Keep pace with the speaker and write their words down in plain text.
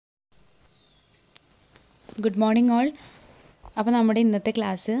Good morning all. അപ്പോൾ നമ്മുടെ ഇന്നത്തെ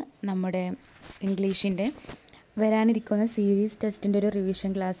ക്ലാസ് നമ്മുടെ ഇംഗ്ലീഷിൻ്റെ വരാനിരിക്കുന്ന സീരീസ് ടെസ്റ്റിൻ്റെ ഒരു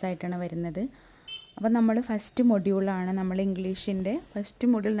റിവിഷൻ ക്ലാസ് ആയിട്ടാണ് വരുന്നത്. അപ്പോൾ നമ്മൾ ഫസ്റ്റ് മൊഡ്യൂളാണ്. നമ്മൾ ഇംഗ്ലീഷിൻ്റെ ഫസ്റ്റ്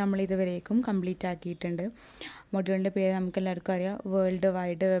മൊഡ്യൂൾ നമ്മൾ ഇതുവരേക്കും കംപ്ലീറ്റ് ആക്കിയിട്ടുണ്ട്. മൊഡ്യൂളിൻ്റെ പേര് നമുക്കെല്ലാവർക്കും അറിയാം, വേൾഡ്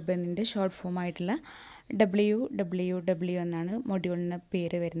വൈഡ് വെബ് എന്നതിൻ്റെ ഷോർട്ട് ഫോം ആയിട്ടുള്ള WWW എന്നാണ് മൊഡ്യൂളിൻ്റെ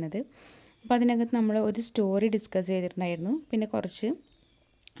പേര് വരുന്നത്. അപ്പോൾ അതിനകത്ത് നമ്മൾ ഒരു സ്റ്റോറി ഡിസ്കസ് ചെയ്തിട്ടുണ്ടായിരുന്നു. പിന്നെ കുറച്ച്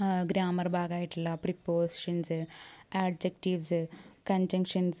ഗ്രാമർ ഭാഗമായിട്ടുള്ള പ്രിപ്പോസിഷൻസ്, ആഡ്ജക്റ്റീവ്സ്,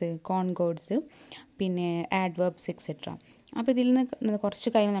 കൺജങ്ഷൻസ്, കോൺകോഡ്സ്, പിന്നെ ആഡ്വർബ്സ് എക്സെട്ര. അപ്പോൾ ഇതിൽ നിന്ന് കുറച്ച്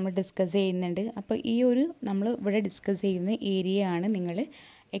കാര്യങ്ങൾ നമ്മൾ ഡിസ്കസ് ചെയ്യുന്നുണ്ട്. അപ്പോൾ ഈ ഒരു നമ്മൾ ഇവിടെ ഡിസ്കസ് ചെയ്യുന്ന ഏരിയയാണ് നിങ്ങൾ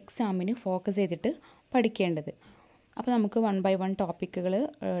എക്സാമിന് ഫോക്കസ് ചെയ്തിട്ട് പഠിക്കേണ്ടത്. അപ്പോൾ നമുക്ക് 1 by 1 ടോപ്പിക്കുകൾ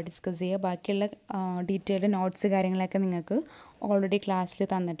ഡിസ്കസ് ചെയ്യുക. ബാക്കിയുള്ള ഡീറ്റെയിൽഡ് നോട്ട്സ് കാര്യങ്ങളൊക്കെ നിങ്ങൾക്ക് ഓൾറെഡി ക്ലാസ്സിൽ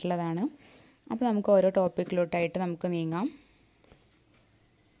തന്നിട്ടുള്ളതാണ്. അപ്പോൾ നമുക്ക് ഓരോ ടോപ്പിക്കിലോട്ടായിട്ട് നമുക്ക് നീങ്ങാം.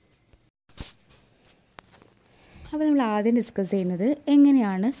 അപ്പോൾ നമ്മൾ ആദ്യം ഡിസ്കസ് ചെയ്യുന്നത്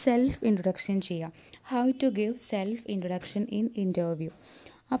എങ്ങനെയാണ് സെൽഫ് ഇൻട്രൊഡക്ഷൻ ചെയ്യുക, how to give self introduction in interview.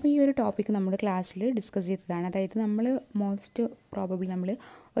 അപ്പോൾ ഈ ഒരു ടോപ്പിക്ക് നമ്മുടെ ക്ലാസ്സിൽ ഡിസ്കസ് ചെയ്തതാണ്. അതായത് നമ്മൾ മോസ്റ്റ് പ്രോബബ്ലി നമ്മൾ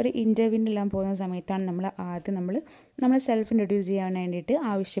ഒരു ഇൻ്റർവ്യൂവിനെല്ലാം പോകുന്ന സമയത്താണ് നമ്മൾ ആദ്യം നമ്മൾ സെൽഫ് ഇൻട്രൊഡ്യൂസ് ചെയ്യാൻ വേണ്ടിയിട്ട്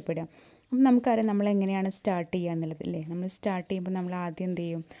ആവശ്യപ്പെടുക. അപ്പം നമുക്കറിയാം നമ്മൾ എങ്ങനെയാണ് സ്റ്റാർട്ട് ചെയ്യുക എന്നുള്ളത് അല്ലേ. നമ്മൾ സ്റ്റാർട്ട് ചെയ്യുമ്പോൾ നമ്മൾ ആദ്യം എന്ത്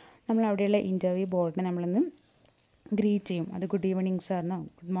ചെയ്യും, നമ്മൾ അവിടെയുള്ള ഇൻ്റർവ്യൂ ബോർഡിനെ നമ്മളൊന്ന് ഗ്രീറ്റ് ചെയ്യും. അത് good evening സാറിനോ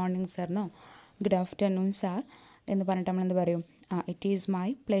good morning സാറിനോ good afternoon sir എന്ന് പറഞ്ഞിട്ട് നമ്മളെന്ത് പറയും, it is my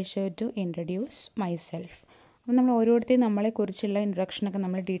pleasure to introduce my self. അപ്പോൾ നമ്മൾ ഓരോരുത്തരും നമ്മളെക്കുറിച്ചുള്ള ഇൻട്രൊഡക്ഷനൊക്കെ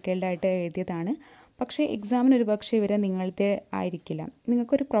നമ്മൾ ഡീറ്റെയിൽഡ് ആയിട്ട് എഴുതിയതാണ്. പക്ഷേ എക്സാമിന് ഒരു പക്ഷേ ഇവരെ നിങ്ങളത്തെ ആയിരിക്കില്ല,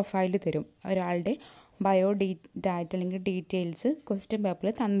 നിങ്ങൾക്കൊരു പ്രൊഫൈൽ തരും, ഒരാളുടെ ബയോ ഡാറ്റ അല്ലെങ്കിൽ ഡീറ്റെയിൽസ് ക്വസ്റ്റ്യൻ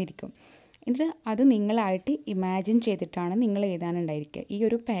പേപ്പറിൽ തന്നിരിക്കും. എന്നിട്ട് അത് നിങ്ങളായിട്ട് ഇമാജിൻ ചെയ്തിട്ടാണ് നിങ്ങൾ എഴുതാനുണ്ടായിരിക്കുക. ഈ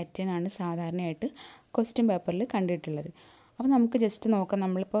ഒരു പാറ്റേൺ ആണ് സാധാരണയായിട്ട് ക്വസ്റ്റ്യൻ പേപ്പറിൽ കണ്ടിട്ടുള്ളത്. അപ്പോൾ നമുക്ക് ജസ്റ്റ് നോക്കാം,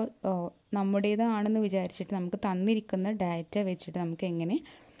 നമ്മളിപ്പോൾ നമ്മുടേതാണെന്ന് വിചാരിച്ചിട്ട് നമുക്ക് തന്നിരിക്കുന്ന ഡാറ്റ വെച്ചിട്ട് നമുക്ക് എങ്ങനെ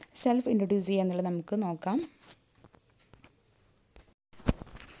സെൽഫ് ഇൻട്രൊഡ്യൂസ് ചെയ്യുക എന്നുള്ളത് നമുക്ക് നോക്കാം.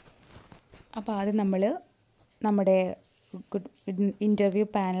 അപ്പോൾ ആദ്യം നമ്മൾ നമ്മുടെ ഇൻ്റർവ്യൂ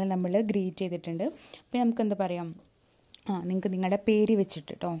പാനൽ നമ്മൾ ഗ്രീറ്റ് ചെയ്തിട്ടുണ്ട്. പിന്നെ നമുക്ക് എന്താ പറയാം, നിങ്ങൾക്ക് നിങ്ങളുടെ പേര്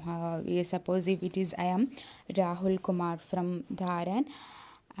വെച്ചിട്ട് കേട്ടോ. Suppose if it is I am Rahul Kumar from ധാരാൻ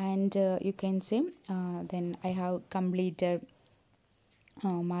and you can say then I have completed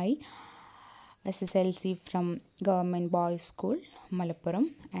my SSLC from Government Boys School Malappuram,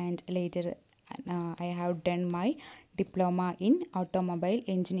 and later I have done my diploma in automobile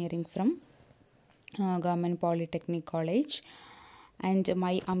engineering from Government Polytechnic College, and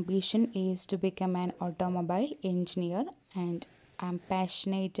my ambition is to become an automobile engineer, and I'm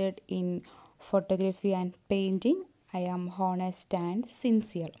passionate in photography and painting. I am honest and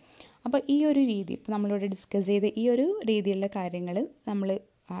sincere. അപ്പോൾ ഈ ഒരു രീതി ഇപ്പോൾ നമ്മളിവിടെ discuss ചെയ്ത ഈ ഒരു രീതിയിലുള്ള കാര്യങ്ങൾ നമ്മൾ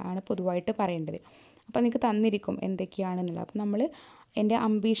ആണ് പൊതുവായിട്ട് പറയേണ്ടത്. അപ്പോൾ നിങ്ങൾക്ക് തന്നിരിക്കും എന്തൊക്കെയാണെന്നുള്ളത്. അപ്പോൾ നമ്മൾ എൻ്റെ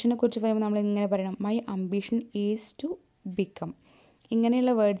അംബീഷനെ കുറിച്ച് പറയുമ്പോൾ നമ്മൾ ഇങ്ങനെ പറയണം, my ambition is to become.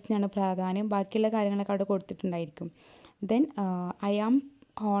 ഇങ്ങനെയുള്ള വേർഡ്സിനാണ് പ്രാധാന്യം. ബാക്കിയുള്ള കാര്യങ്ങളൊക്കെ അവിടെ കൊടുത്തിട്ടുണ്ടായിരിക്കും. Then I am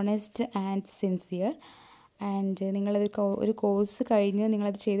honest and sincere, and നിങ്ങളത് ഒരു കോഴ്സ് കഴിഞ്ഞ്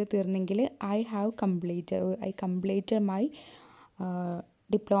നിങ്ങളത് ചെയ്ത് തീർന്നെങ്കിൽ I completed my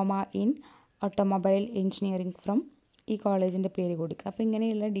diploma in automobile engineering from ഈ കോളേജിൻ്റെ പേര് കൊടുക്കുക. അപ്പോൾ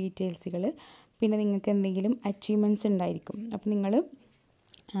ഇങ്ങനെയുള്ള ഡീറ്റെയിൽസുകൾ. പിന്നെ നിങ്ങൾക്ക് എന്തെങ്കിലും അച്ചീവ്മെൻറ്റ്സ് ഉണ്ടായിരിക്കും. അപ്പോൾ നിങ്ങൾ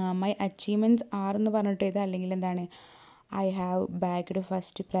മൈ അച്ചീവ്മെൻറ്റ്സ് ആറെന്ന് പറഞ്ഞിട്ട് ഇത്, അല്ലെങ്കിൽ എന്താണ്, I have ബാഗ്ഡ്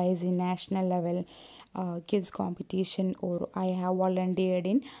first prize in national level kids competition, or I have വോളണ്ടിയർഡ്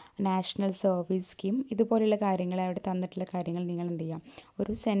in national service scheme. ഇതുപോലെയുള്ള കാര്യങ്ങൾ, അവിടെ തന്നിട്ടുള്ള കാര്യങ്ങൾ നിങ്ങൾ എന്ത് ചെയ്യാം,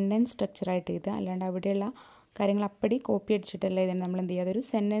 ഒരു സെൻറ്റൻസ് സ്ട്രക്ചറായിട്ട് എഴുതുക. അല്ലാണ്ട് അവിടെയുള്ള കാര്യങ്ങൾ അപ്പടി കോപ്പി അടിച്ചിട്ടല്ല എഴുതണം. നമ്മൾ എന്ത് ചെയ്യുക, അതൊരു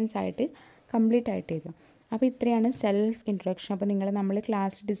സെൻറ്റൻസ് ആയിട്ട് കംപ്ലീറ്റ് ആയിട്ട് എഴുതുക. അപ്പോൾ ഇത്രയാണ് സെൽഫ് ഇൻട്രൊഡക്ഷൻ. അപ്പോൾ നമ്മൾ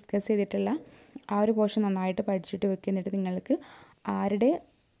ക്ലാസ് ഡിസ്കസ് ചെയ്തിട്ടുള്ള ആ ഒരു പോർഷൻ നന്നായിട്ട് പഠിച്ചിട്ട് വെക്കുക. എന്നിട്ട് നിങ്ങൾക്ക് ആരുടെ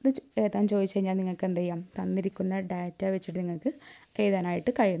ഇത് എഴുതാൻ ചോദിച്ചു കഴിഞ്ഞാൽ നിങ്ങൾക്ക് എന്ത് ചെയ്യാം, തന്നിരിക്കുന്ന ഡാറ്റ വെച്ചിട്ട് നിങ്ങൾക്ക്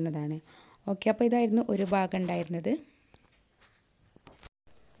എഴുതാനായിട്ട് കഴിയുന്നതാണ്. ഓക്കെ, അപ്പോൾ ഇതായിരുന്നു ഒരു ഭാഗം ഉണ്ടായിരുന്നത്.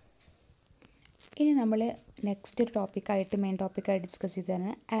 ഇനി നമ്മൾ നെക്സ്റ്റ് ടോപ്പിക്കായിട്ട് മെയിൻ ടോപ്പിക്കായിട്ട് ഡിസ്കസ് ചെയ്തതാണ്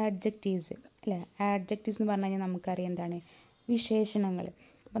ആഡ്ജക്റ്റീവ്സ് അല്ലേ. ആഡ്ജക്റ്റീവ്സ് എന്ന് പറഞ്ഞു കഴിഞ്ഞാൽ നമുക്കറിയാം എന്താണ്, വിശേഷണങ്ങൾ.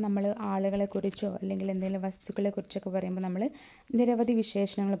 അപ്പോൾ നമ്മൾ ആളുകളെക്കുറിച്ചോ അല്ലെങ്കിൽ എന്തെങ്കിലും വസ്തുക്കളെക്കുറിച്ചൊക്കെ പറയുമ്പോൾ നമ്മൾ നിരവധി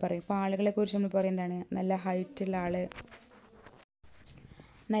വിശേഷണങ്ങൾ പറയും. ഇപ്പോൾ ആളുകളെക്കുറിച്ച് നമ്മൾ പറയും എന്താണ്, നല്ല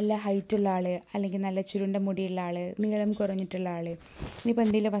ഹൈറ്റുള്ള ആൾ, അല്ലെങ്കിൽ നല്ല ചുരുണ്ട മുടിയുള്ള ആൾ, നീളം കുറഞ്ഞിട്ടുള്ള ആൾ. ഇനിയിപ്പോൾ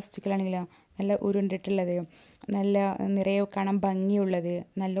എന്തെങ്കിലും വസ്തുക്കളാണെങ്കിലോ നല്ല ഉരുണ്ടിട്ടുള്ളത്, നല്ല നിറയെ കാണാൻ ഭംഗിയുള്ളത്,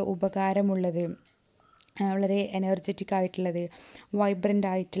 നല്ല ഉപകാരമുള്ളത്, വളരെ എനർജറ്റിക് ആയിട്ടുള്ളത്, വൈബ്രൻ്റ്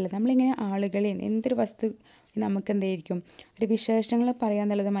ആയിട്ടുള്ളത്. നമ്മളിങ്ങനെ ആളുകളെയും എന്തൊരു വസ്തു നമുക്ക് എന്തായിരിക്കും, ഒരു വിശേഷണങ്ങൾ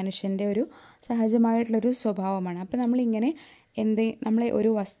പറയാന്നുള്ളത് മനുഷ്യൻ്റെ ഒരു സഹജമായിട്ടുള്ളൊരു സ്വഭാവമാണ്. അപ്പോൾ നമ്മളിങ്ങനെ നമ്മളെ ഒരു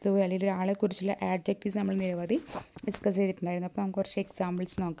വസ്തു അല്ലെങ്കിൽ ഒരാളെക്കുറിച്ചുള്ള ആഡ്ജക്റ്റീവ്സ് നമ്മൾ നിരവധി ഡിസ്കസ് ചെയ്തിട്ടുണ്ടായിരുന്നു. അപ്പോൾ നമുക്ക് കുറച്ച്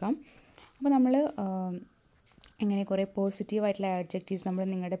എക്സാമ്പിൾസ് നോക്കാം. അപ്പോൾ നമ്മൾ ഇങ്ങനെ കുറേ പോസിറ്റീവായിട്ടുള്ള ആഡ്ജക്റ്റീവ്സ് നമ്മൾ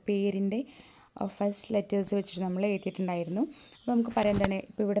നിങ്ങളുടെ പേരിൻ്റെ ഫസ്റ്റ് ലെറ്റേഴ്സ് വെച്ചിട്ട് നമ്മൾ എഴുതിയിട്ടുണ്ടായിരുന്നു. അപ്പോൾ നമുക്ക് പറയാം എന്താണ്,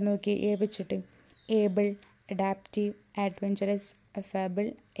 ഇപ്പോൾ ഇവിടെ നോക്കി എ വെച്ചിട്ട് ഏബിൾ, അഡാപ്റ്റീവ്, അഡ്വഞ്ചറസ്, അഫാബിൾ,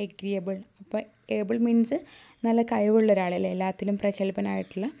 എഗ്രിയബിൾ. അപ്പോൾ ഏബിൾ മീൻസ് നല്ല കഴിവുള്ള ഒരാളല്ലേ, എല്ലാത്തിലും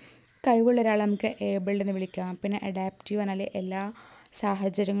പ്രഗത്ഭനായിട്ടുള്ള കഴിവുള്ള ഒരാളെ നമുക്ക് ഏബിൾ എന്ന് വിളിക്കാം. പിന്നെ അഡാപ്റ്റീവ് പറഞ്ഞാൽ എല്ലാ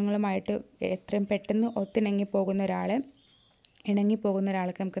സാഹചര്യങ്ങളുമായിട്ട് എത്രയും പെട്ടെന്ന് ഇണങ്ങിപ്പോകുന്ന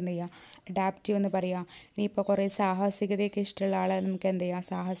ഒരാൾക്ക് നമുക്ക് എന്ത് ചെയ്യാം, അഡാപ്റ്റീവ് എന്ന് പറയാം. ഇനിയിപ്പോൾ കുറേ സാഹസികതയൊക്കെ ഇഷ്ടമുള്ള ആളെ നമുക്ക് എന്ത് ചെയ്യാം,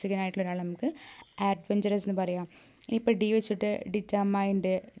 സാഹസികനായിട്ടുള്ള ഒരാളെ നമുക്ക് അഡ്വഞ്ചറസ് എന്ന് പറയാം. ഇനിയിപ്പോൾ ഡി വെച്ചിട്ട്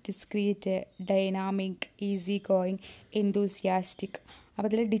determined, discrete, dynamic, easy going, enthusiastic. അപ്പോൾ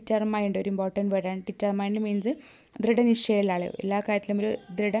അതിൽ ഡിറ്റർമൈൻഡ് ഒരു ഇമ്പോർട്ടൻറ്റ് വേർഡാണ്. ഡിറ്റർമൈൻഡ് മീൻസ് ദൃഢനിശ്ചയമുള്ള ആൾ, എല്ലാ കാര്യത്തിലും ഒരു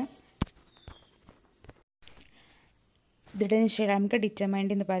ദൃഢനിശ്ചയം നമുക്ക്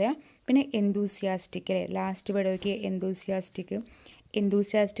ഡിറ്റർമൈൻഡ് എന്ന് പറയാം. പിന്നെ എന്തൂസിയാസ്റ്റിക് അല്ലേ, ലാസ്റ്റ് വേർഡ് നോക്കി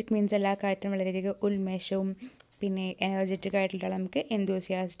എന്തൂസിയാസ്റ്റിക് മീൻസ് എല്ലാ കാര്യത്തിലും വളരെയധികം ഉന്മേഷവും പിന്നെ എനർജറ്റിക് ആയിട്ടുള്ള നമുക്ക്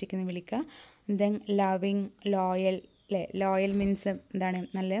എന്തൂസിയാസ്റ്റിക് എന്ന് വിളിക്കാം. ദെൻ ലവിങ്, ലോയൽ അല്ലേ, ലോയൽ മീൻസ് എന്താണ്,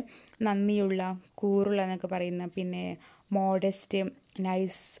 നല്ല നന്ദിയുള്ള, കൂറുള്ള എന്നൊക്കെ പറയുന്ന. പിന്നെ മോഡസ്റ്റ്,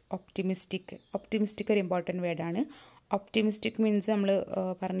 നൈസ്, ഒപ്റ്റിമിസ്റ്റിക് ഒരു ഇമ്പോർട്ടൻറ്റ് വേർഡാണ്. ഒപ്റ്റിമിസ്റ്റിക് മീൻസ് നമ്മൾ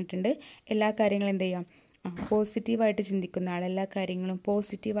പറഞ്ഞിട്ടുണ്ട് എല്ലാ കാര്യങ്ങളും എന്ത് ചെയ്യാം, പോസിറ്റീവായിട്ട് ചിന്തിക്കുന്ന ആൾ, എല്ലാ കാര്യങ്ങളും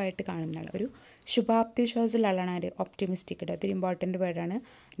പോസിറ്റീവായിട്ട് കാണുന്ന ആൾ, ഒരു ശുഭാപ്തി വിശ്വാസമുള്ള ആളാണ് ആര്, ഒപ്റ്റിമിസ്റ്റിക്. അതൊരു ഇമ്പോർട്ടൻറ്റ് വേർഡാണ്,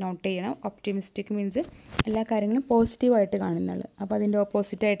 നോട്ട് ചെയ്യണം. ഒപ്റ്റിമിസ്റ്റിക് മീൻസ് എല്ലാ കാര്യങ്ങളും പോസിറ്റീവായിട്ട് കാണുന്ന ആൾ. അപ്പോൾ അതിൻ്റെ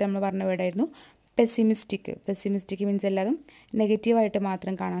ഓപ്പോസിറ്റായിട്ട് നമ്മൾ പറഞ്ഞ വേർഡായിരുന്നു പെസിമിസ്റ്റിക് മീൻസ് എല്ലാതും നെഗറ്റീവായിട്ട്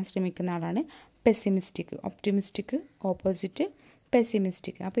മാത്രം കാണാൻ ശ്രമിക്കുന്ന ആളാണ് പെസിമിസ്റ്റിക്. Optimistic opposite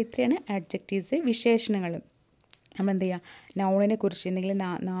pessimistic. അപ്പോൾ ഇത്രയാണ് ആഡ്ജക്റ്റീവ്സ്, വിശേഷണങ്ങൾ. നമ്മൾ എന്ത് ചെയ്യുക, നൗണിനെ കുറിച്ച് എന്തെങ്കിലും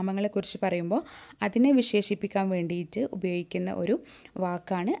നാമങ്ങളെക്കുറിച്ച് പറയുമ്പോൾ അതിനെ വിശേഷിപ്പിക്കാൻ വേണ്ടിയിട്ട് ഉപയോഗിക്കുന്ന ഒരു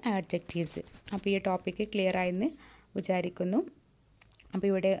വാക്കാണ് ആഡ്ജക്റ്റീവ്സ്. അപ്പോൾ ഈ ടോപ്പിക്ക് ക്ലിയർ ആയെന്ന് വിചാരിക്കുന്നു. അപ്പോൾ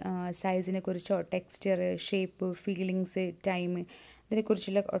ഇവിടെ സൈസിനെ കുറിച്ചോ ടെക്സ്ചർ, ഷേപ്പ്, ഫീലിങ്സ്, ടൈം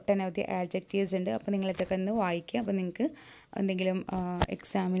ഇതിനെക്കുറിച്ചുള്ള ഒട്ടനവധി ആഡ്ജക്റ്റീവ്സ് ഉണ്ട്. അപ്പോൾ നിങ്ങളിതൊക്കെ ഒന്ന് വായിക്കുക. അപ്പോൾ നിങ്ങൾക്ക് എന്തെങ്കിലും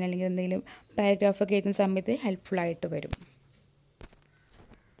എക്സാമിന് അല്ലെങ്കിൽ എന്തെങ്കിലും പാരഗ്രാഫൊക്കെ എഴുതുന്ന സമയത്ത് ഹെൽപ്ഫുള്ളായിട്ട് വരും.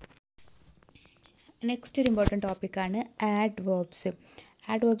 നെക്സ്റ്റ് ഒരു ഇമ്പോർട്ടൻറ്റ് ടോപ്പിക്കാണ് ആഡ്വേർബ്സ്.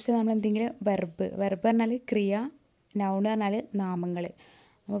 നമ്മൾ എന്തെങ്കിലും വെർബ് പറഞ്ഞാൽ ക്രിയ, നൗൺ പറഞ്ഞാൽ നാമങ്ങൾ.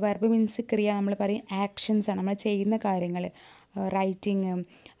 അപ്പോൾ വെർബ് മീൻസ് ക്രിയ, നമ്മൾ പറയും ആക്ഷൻസാണ്, നമ്മൾ ചെയ്യുന്ന കാര്യങ്ങൾ. Writing,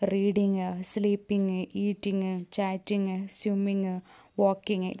 reading, sleeping, eating, chatting, swimming,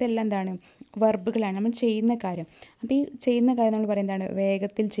 walking, ഇതെല്ലാം എന്താണ്, വെർബുകളാണ്, നമ്മൾ ചെയ്യുന്ന കാര്യം. അപ്പോൾ ഈ ചെയ്യുന്ന കാര്യം നമ്മൾ പറയും എന്താണ്,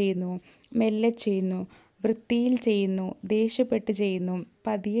 വേഗത്തിൽ ചെയ്യുന്നു, മെല്ലെ ചെയ്യുന്നു, വൃത്തിയിൽ ചെയ്യുന്നു, ദേഷ്യപ്പെട്ട് ചെയ്യുന്നു,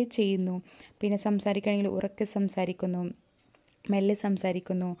 പതിയെ ചെയ്യുന്നു. പിന്നെ സംസാരിക്കുകയാണെങ്കിൽ ഉറക്കെ സംസാരിക്കുന്നു, മെല്ലെ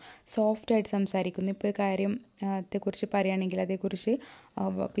സംസാരിക്കുന്നു, സോഫ്റ്റായിട്ട് സംസാരിക്കുന്നു. ഇപ്പോൾ ഒരു കാര്യത്തെക്കുറിച്ച് പറയുകയാണെങ്കിൽ അതേക്കുറിച്ച്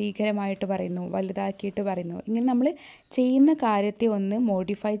ഭീകരമായിട്ട് പറയുന്നു, വലുതാക്കിയിട്ട് പറയുന്നു. ഇങ്ങനെ നമ്മൾ ചെയ്യുന്ന കാര്യത്തെ ഒന്ന്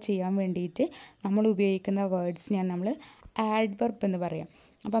മോഡിഫൈ ചെയ്യാൻ വേണ്ടിയിട്ട് നമ്മൾ ഉപയോഗിക്കുന്ന വേർഡ്സിനെയാണ് നമ്മൾ ആഡ്വർബ് എന്ന് പറയാം.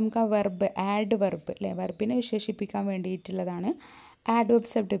 അപ്പോൾ നമുക്ക് ആ ആഡ് വെർബ് അല്ലേ, വെർബിനെ വിശേഷിപ്പിക്കാൻ വേണ്ടിയിട്ടുള്ളതാണ്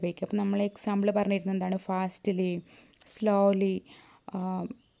ആഡ്വർബ്സ് ആയിട്ട് ഉപയോഗിക്കുക. അപ്പോൾ നമ്മൾ എക്സാമ്പിൾ പറഞ്ഞിരുന്നത് എന്താണ്, ഫാസ്റ്റ്ലി, സ്ലോലി,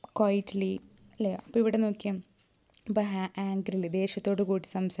 ക്വൈറ്റ്ലി അല്ലേ. അപ്പോൾ ഇവിടെ നോക്കിയാൽ ഇപ്പോൾ ആംഗ്രിലി ദേഷ്യത്തോട് കൂടി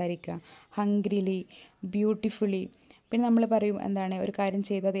സംസാരിക്കുക, ഹംഗ്രിലി, ബ്യൂട്ടിഫുള്ളി. പിന്നെ നമ്മൾ പറയും എന്താണ്, ഒരു കാര്യം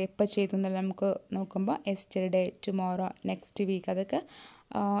ചെയ്തു അത് എപ്പോൾ ചെയ്തു എന്നുള്ളത് നമുക്ക് നോക്കുമ്പോൾ എസ്റ്റർഡേ, ടുമോറോ, നെക്സ്റ്റ് വീക്ക്, അതൊക്കെ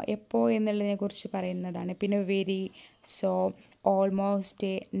എപ്പോൾ എന്നുള്ളതിനെക്കുറിച്ച് പറയുന്നതാണ്. പിന്നെ very, so,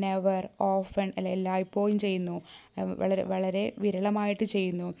 almost, never, often അല്ല, എല്ലായ്പ്പോഴും ചെയ്യുന്നു, വളരെ വിരളമായിട്ട്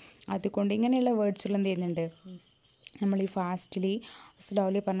ചെയ്യുന്നു, അതുകൊണ്ട് ഇങ്ങനെയുള്ള വേർഡ്സുകൾ എന്ത് ചെയ്യുന്നുണ്ട്, നമ്മൾ ഈ ഫാസ്റ്റ്ലി,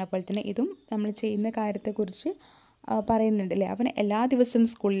 സ്ലോലി പറഞ്ഞ പോലെ തന്നെ ഇതും നമ്മൾ ചെയ്യുന്ന കാര്യത്തെക്കുറിച്ച് പറയുന്നുണ്ട് അല്ലേ. അവൻ എല്ലാ ദിവസവും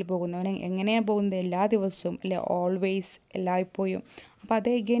സ്കൂളിൽ പോകുന്നു, അവൻ എങ്ങനെയാണ് പോകുന്നത്, എല്ലാ ദിവസവും അല്ലെ, ഓൾവേസ്, എല്ലായ്പ്പോഴും. അപ്പോൾ അത്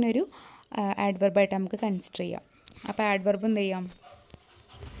എഗെയിൻ ഒരു ആഡ്വർബായിട്ട് നമുക്ക് കൺസിഡർ ചെയ്യാം. അപ്പോൾ ആഡ്വർബ് എന്ത് ചെയ്യാം,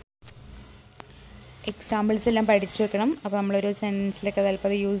 എക്സാമ്പിൾസ് എല്ലാം പഠിച്ചു വെക്കണം. അപ്പോൾ നമ്മളൊരു സെൻറ്റൻസിലൊക്കെ ചിലപ്പോൾ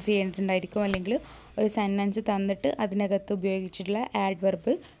അത് യൂസ് ചെയ്യേണ്ടിയിട്ടുണ്ടായിരിക്കും, അല്ലെങ്കിൽ ഒരു സെൻറ്റൻസ് തന്നിട്ട് അതിനകത്ത് ഉപയോഗിച്ചിട്ടുള്ള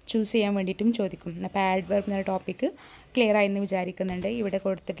ആഡ്വർബ് ചൂസ് ചെയ്യാൻ വേണ്ടിയിട്ടും ചോദിക്കും. അപ്പോൾ ആഡ്വർബ് എന്ന ടോപ്പിക്ക് ക്ലിയർ ആയെന്ന് വിചാരിക്കുന്നുണ്ട്. ഇവിടെ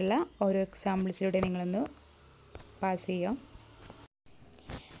കൊടുത്തിട്ടുള്ള ഓരോ എക്സാമ്പിൾസിലൂടെ നിങ്ങളൊന്ന് പാസ് ചെയ്യാം.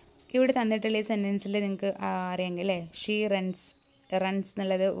 ഇവിടെ തന്നിട്ടുള്ള ഈ സെൻറ്റൻസിൽ നിങ്ങൾക്ക് അറിയാമെങ്കിൽ അല്ലേ, ഷീ റൺസ്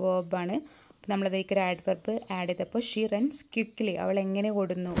എന്നുള്ളത് വേർബാണ്. അപ്പോൾ നമ്മളതേക്ക് ഒരു ആഡ്വർബ് ആഡ് ചെയ്തപ്പോൾ ഷീ റൺസ് ക്വിക്ക്ലി, അവൾ എങ്ങനെ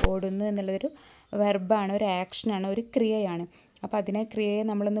ഓടുന്നു എന്നുള്ളതൊരു വെർബാണ്, ഒരു ആക്ഷനാണ്, ഒരു ക്രിയയാണ്. അപ്പോൾ ക്രിയയെ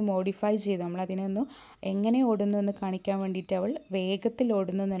നമ്മളൊന്ന് മോഡിഫൈ ചെയ്തു, നമ്മളതിനെ ഒന്ന് എങ്ങനെ ഓടുന്നു എന്ന് കാണിക്കാൻ വേണ്ടിയിട്ട് അവൾ വേഗത്തിൽ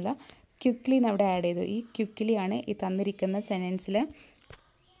ഓടുന്നു എന്നുള്ള ക്വിക്ക്ലി അവിടെ ആഡ് ചെയ്തു. ഈ ക്വിക്ക്ലിയാണ് ഈ തന്നിരിക്കുന്ന സെൻറ്റൻസിൽ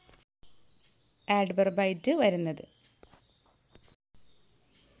ആഡ്വർബായിട്ട് വരുന്നത്.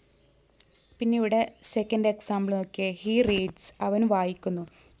 പിന്നെ ഇവിടെ സെക്കൻഡ് എക്സാമ്പിൾ നോക്കിയേ. ഹീ റീഡ്സ്, അവൻ വായിക്കുന്നു.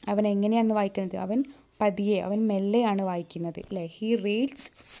 അവൻ എങ്ങനെയാണ് വായിക്കുന്നത്? അവൻ പതിയെ, അവൻ മെല്ലെയാണ് വായിക്കുന്നത് അല്ലേ. He reads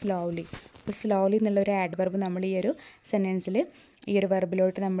slowly. അപ്പോൾ സ്ലോലി എന്നുള്ളൊരു ആഡ്വർബ് നമ്മൾ ഈ ഒരു സെൻറ്റൻസിൽ ഈ ഒരു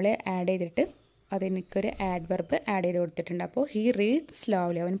വെർബിലോട്ട് നമ്മൾ ആഡ് ചെയ്തിട്ട് അതെനിക്കൊരു ആഡ്വർബ് ആഡ് ചെയ്ത് കൊടുത്തിട്ടുണ്ട്. അപ്പോൾ ഹീ റീഡ്സ്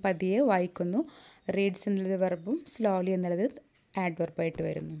സ്ലോലി, അവൻ പതിയെ വായിക്കുന്നു. റീഡ്സ് എന്നുള്ളത് വെർബും സ്ലോലി എന്നുള്ളത് ആഡ്വർബായിട്ട്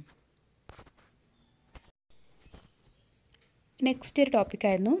വരുന്നു. നെക്സ്റ്റ് ഒരു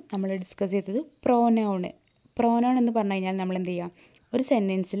ടോപ്പിക്കായിരുന്നു നമ്മൾ ഡിസ്കസ് ചെയ്തത് പ്രോനൗൺ. പ്രോനൗൺ എന്ന് പറഞ്ഞു കഴിഞ്ഞാൽ നമ്മൾ എന്ത് ചെയ്യുക, ഒരു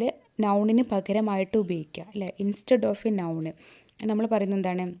സെൻറ്റൻസിൽ നൗണിന് പകരമായിട്ട് ഉപയോഗിക്കുക അല്ലേ. ഇൻസ്റ്റെഡ് ഓഫ് എ നൗണ് നമ്മൾ പറയുന്നത്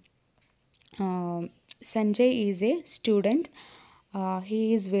എന്താണ്? Sanjay is A student, he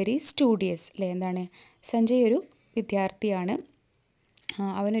is very studious അല്ലേ. എന്താണ്? സഞ്ജയ് ഒരു വിദ്യാർത്ഥിയാണ്,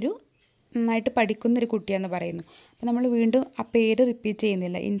 അവനൊരു നന്നായിട്ട് പഠിക്കുന്നൊരു കുട്ടിയാണെന്ന് പറയുന്നു. അപ്പോൾ നമ്മൾ വീണ്ടും ആ പേര് റിപ്പീറ്റ്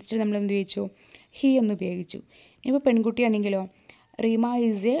ചെയ്യുന്നില്ല. ഇൻസ്റ്റെഡ് നമ്മൾ എന്ത് ഉപയോഗിച്ചു? ഹീ എന്ന് ഉപയോഗിച്ചു. ഇപ്പോൾ പെൺകുട്ടിയാണെങ്കിലോ, Reema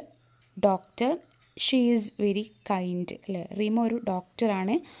is A doctor, she is very kind അല്ലേ. റീമ ഒരു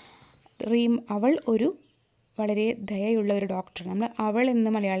ഡോക്ടറാണ്, അവൾ ഒരു വളരെ ദയയുള്ള ഒരു ഡോക്ടർ. നമ്മൾ അവൾ എന്ന്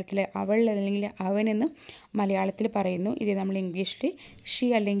മലയാളത്തിൽ, അവൾ അല്ലെങ്കിൽ അവൻ എന്ന് മലയാളത്തിൽ പറയുന്നു. ഇത് നമ്മൾ ഇംഗ്ലീഷിൽ ഷീ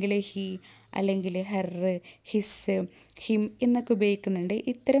അല്ലെങ്കിൽ ഹീ അല്ലെങ്കിൽ ഹെർ, ഹിസ്, ഹിം എന്നൊക്കെ ഉപയോഗിക്കുന്നുണ്ട്.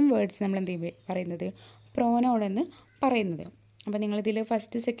 ഇത്തരം വേർഡ്സ് നമ്മൾ എന്ത് പറയുന്നത്? പ്രോനൗൺ എന്ന് പറയുന്നത്. അപ്പോൾ നിങ്ങളിതിൽ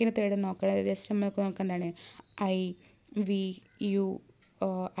ഫസ്റ്റ് സെക്കൻഡ് തേർഡ് നോക്കണം. ജസ്റ്റ് നമുക്ക് നോക്കാം എന്താണ്? ഐ, വി, യു,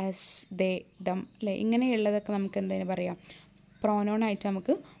 അസ്, ദേ, ദം അല്ലേ. ഇങ്ങനെയുള്ളതൊക്കെ നമുക്ക് എന്തിനു പറയാം? പ്രോനൗൺ ആയിട്ട്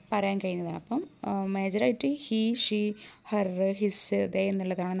നമുക്ക് പറയാൻ കഴിയുന്നതാണ്. അപ്പം മേജറായിട്ട് ഹീ, ഷീ, ഹർ, ഹിസ്, ദേ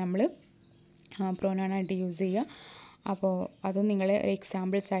എന്നുള്ളതാണ് നമ്മൾ പ്രോനൗൺ ആയിട്ട് യൂസ് ചെയ്യുക. അപ്പോൾ അതും നിങ്ങൾ ഒരു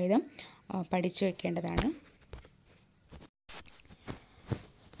എക്സാമ്പിൾ സഹിതം പഠിച്ചു വെക്കേണ്ടതാണ്.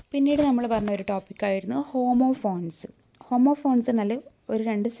 പിന്നീട് നമ്മൾ പറഞ്ഞ ഒരു ടോപ്പിക്കായിരുന്നു ഹോമോഫോൺസ്. ഹോമോഫോൺസ് എന്നാൽ ഒരു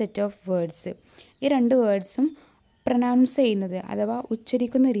 2 സെറ്റ് ഓഫ് വേർഡ്സ്. ഈ 2 വേർഡ്സും പ്രൊനൗൺസ് ചെയ്യുന്നത് അഥവാ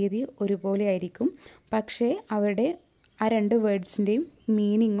ഉച്ചരിക്കുന്ന രീതി ഒരുപോലെ ആയിരിക്കും. പക്ഷേ അവരുടെ ആ 2 വേർഡ്സിൻ്റെയും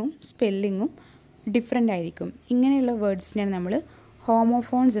മീനിങ്ങും സ്പെല്ലിങ്ങും ഡിഫറെൻ്റ് ആയിരിക്കും. ഇങ്ങനെയുള്ള വേർഡ്സിനെയാണ് നമ്മൾ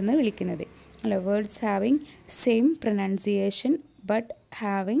ഹോമോഫോൺസ് എന്ന് വിളിക്കുന്നത് അല്ല. Words having same pronunciation but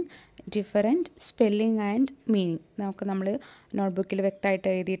having different spelling and meaning. നമ്മൾ നോട്ട്ബുക്കിൽ വ്യക്തമായിട്ട്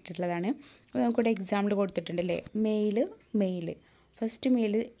എഴുതിയിട്ടുള്ളതാണ്. അപ്പോൾ നമുക്കിവിടെ എക്സാമ്പിൾ കൊടുത്തിട്ടുണ്ട് അല്ലേ. മെയില് ഫസ്റ്റ്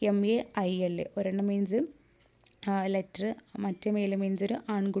മെയിൽ MEIL, ഒരെണ്ണം മീൻസ് ലെറ്റർ, മറ്റേ മെയിൽ മീൻസ് ഒരു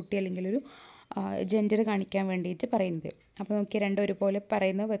ആൺകുട്ടി അല്ലെങ്കിൽ ഒരു ജെൻഡർ കാണിക്കാൻ വേണ്ടിയിട്ട് പറയുന്നത്. അപ്പോൾ നോക്കി രണ്ടും ഒരുപോലെ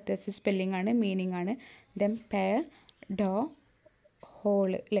പറയുന്ന വ്യത്യസ്ത സ്പെല്ലിംഗ് ആണ്, മീനിങ് ആണ്. ദെൻ പെയർ, ഡോ,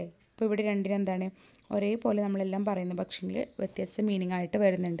 ഹോൾ അല്ലേ. ഇപ്പോൾ ഇവിടെ രണ്ടിനും എന്താണ് ഒരേപോലെ നമ്മളെല്ലാം പറയുന്നു, പക്ഷേങ്കിൽ വ്യത്യസ്ത മീനിങ് ആയിട്ട്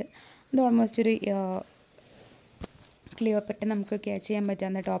വരുന്നുണ്ട്. ഇത് ഓൾമോസ്റ്റ് ഒരു ക്ലിയർ പെട്ടെന്ന് നമുക്ക് ക്യാച്ച് ചെയ്യാൻ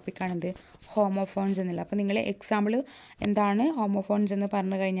പറ്റാവുന്ന ടോപ്പിക്കാണിത് ഹോമോഫോൺസ് എന്നുള്ള. അപ്പോൾ നിങ്ങൾ എക്സാമ്പിൾ എന്താണ് ഹോമോഫോൺസ് എന്ന്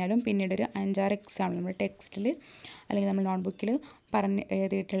പറഞ്ഞു കഴിഞ്ഞാലും പിന്നീട് ഒരു 5-6 എക്സാമ്പിൾ നമ്മൾ ടെക്സ്റ്റിൽ അല്ലെങ്കിൽ നമ്മൾ നോട്ട്ബുക്കിൽ പറഞ്ഞ്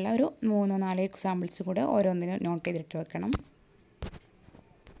എഴുതിയിട്ടുള്ള ഒരു 3-4 എക്സാമ്പിൾസ് കൂടെ ഓരോന്നിനും നോട്ട് ചെയ്തിട്ട് വെക്കണം.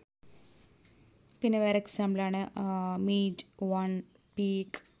 പിന്നെ വേറെ എക്സാമ്പിളാണ് meet, one,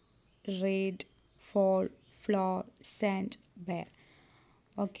 peak, raid, fall, floor, sand, bear.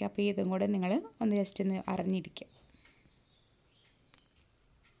 Okay, അപ്പോൾ ഇതും കൂടെ നിങ്ങൾ ഒന്ന് ജസ്റ്റ് ഒന്ന് അറിഞ്ഞിരിക്കുക.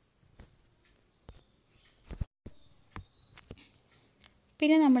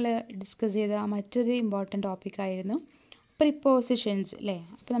 പിന്നെ നമ്മൾ ഡിസ്കസ് ചെയ്ത മറ്റൊരു ഇമ്പോർട്ടൻ്റ് ടോപ്പിക്കായിരുന്നു പ്രിപ്പോസിഷൻസ് അല്ലേ.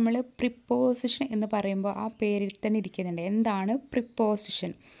 അപ്പോൾ നമ്മൾ പ്രിപ്പോസിഷൻ എന്ന് പറയുമ്പോൾ ആ പേരിൽ തന്നെ ഇരിക്കുന്നുണ്ട്. എന്താണ്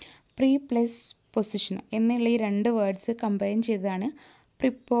പ്രിപ്പോസിഷൻ? പ്രീ പ്ലസ് പൊസിഷൻ എന്നുള്ള ഈ 2 വേർഡ്സ് കമ്പൈൻ ചെയ്തതാണ്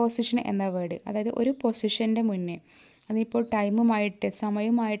പ്രിപ്പോസിഷൻ എന്ന വേർഡ്. അതായത് ഒരു പൊസിഷൻ്റെ മുന്നേ, അതിപ്പോൾ ടൈമുമായിട്ട്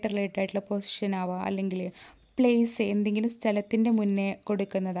സമയവുമായിട്ട് റിലേറ്റഡ് ആയിട്ടുള്ള പൊസിഷൻ ആവാം, അല്ലെങ്കിൽ പ്ലേസ് എന്തെങ്കിലും സ്ഥലത്തിൻ്റെ മുന്നേ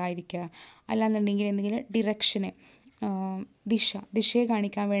കൊടുക്കുന്നതായിരിക്കുക, അല്ലാന്നുണ്ടെങ്കിൽ എന്തെങ്കിലും ഡിറക്ഷന് ദിശയെ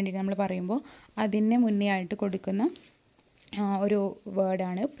കാണിക്കാൻ വേണ്ടി നമ്മൾ പറയുമ്പോൾ അതിന് മുന്നേ ആയിട്ട് കൊടുക്കുന്ന ഒരു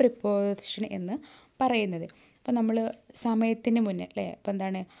വേർഡാണ് പ്രിപ്പോസിഷൻ എന്ന് പറയുന്നത്. അപ്പോൾ നമ്മൾ സമയത്തിന് മുന്നേ അല്ലേ. അപ്പോൾ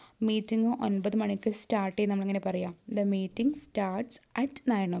എന്താണ് മീറ്റിംഗ് 9 മണിക്ക് സ്റ്റാർട്ട് ചെയ്ത് നമ്മളിങ്ങനെ പറയാം, the meeting starts at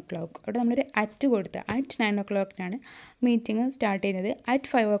 9 o'clock. അവിടെ നമ്മളൊരു അറ്റ് കൊടുത്ത് അറ്റ് 9 o'clock മീറ്റിംഗ് സ്റ്റാർട്ട് ചെയ്യുന്നത്, അറ്റ്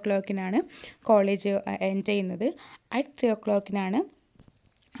 5 o'clock കോളേജ് എൻഡ് ചെയ്യുന്നത്, അറ്റ് 3 o'clock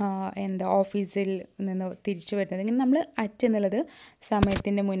ഓഫീസിൽ നിന്ന് തിരിച്ചു വരുന്നത്. ഇങ്ങനെ നമ്മൾ അറ്റ് എന്നുള്ളത്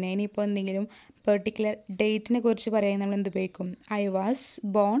സമയത്തിൻ്റെ മുന്നേ. ഇനിയിപ്പോൾ എന്തെങ്കിലും പെർട്ടിക്കുലർ ഡേറ്റിനെ കുറിച്ച് പറയുകയാണെങ്കിൽ നമ്മൾ എന്ത് ഉപയോഗിക്കും? I was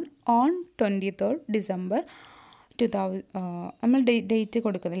born on 23rd December 2000. നമ്മൾ ഡേറ്റ്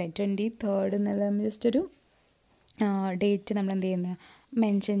കൊടുക്കുന്നില്ലേ 23rd എന്നുള്ള ജസ്റ്റ് ഒരു ഡേറ്റ് നമ്മൾ എന്ത് ചെയ്യുന്നത്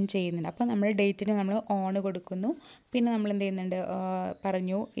മെൻഷൻ ചെയ്യുന്നുണ്ട്. അപ്പോൾ നമ്മൾ ഡേറ്റിന് നമ്മൾ ഓൺ കൊടുക്കുന്നു. പിന്നെ നമ്മൾ എന്ത് ചെയ്യുന്നുണ്ട്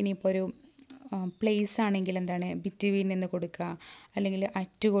പറഞ്ഞു. ഇനിയിപ്പോൾ ഒരു പ്ലേസ് ആണെങ്കിൽ എന്താണ് ബിറ്റ്വീൻ എന്ന് കൊടുക്കുക, അല്ലെങ്കിൽ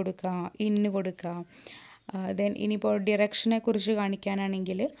അറ്റ് കൊടുക്കുക, ഇന്ന് കൊടുക്കുക. ദെൻ ഇനിയിപ്പോൾ ഡിറക്ഷനെ കുറിച്ച്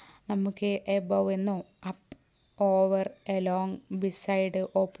കാണിക്കാനാണെങ്കിൽ നമുക്ക് എബവ് എന്നോ up over, along, beside,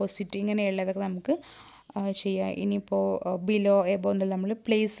 opposite ഇങ്ങനെയുള്ളതൊക്കെ നമുക്ക് ചെയ്യാം. ഇനിയിപ്പോൾ ബിലോ, എബോ എന്നുള്ള നമ്മൾ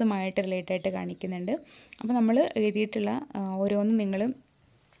പ്ലേസുമായിട്ട് റിലേറ്റഡ് ആയിട്ട് കാണിക്കുന്നുണ്ട്. അപ്പോൾ നമ്മൾ എഴുതിയിട്ടുള്ള ഓരോന്നും നിങ്ങൾ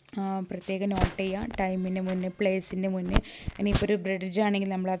പ്രത്യേകം നോട്ട് ചെയ്യുക. ടൈമിന് മുന്നേ, പ്ലേസിൻ്റെ മുന്നേ. ഇനിയിപ്പോൾ ഒരു ബ്രിഡ്ജ് ആണെങ്കിൽ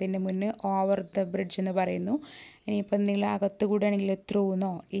നമ്മൾ അതിൻ്റെ മുന്നേ ഓവർ ദ ബ്രിഡ്ജ് എന്ന് പറയുന്നു. ഇനിയിപ്പോൾ എന്തെങ്കിലും അകത്ത് കൂടെ ആണെങ്കിൽ ത്രൂ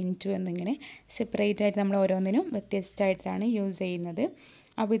എന്നോ ഇൻറ്റു എന്നിങ്ങനെ സെപ്പറേറ്റ് ആയിട്ട് നമ്മൾ ഓരോന്നിനും വ്യത്യസ്തമായിട്ടാണ് യൂസ് ചെയ്യുന്നത്.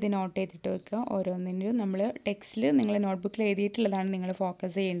 അപ്പോൾ ഇത് നോട്ട് ചെയ്തിട്ട് വെക്കുക. ഓരോന്നിനും നമ്മൾ ടെക്സ്റ്റിൽ നിങ്ങൾ നോട്ട്ബുക്കിൽ എഴുതിയിട്ടുള്ളതാണ് നിങ്ങൾ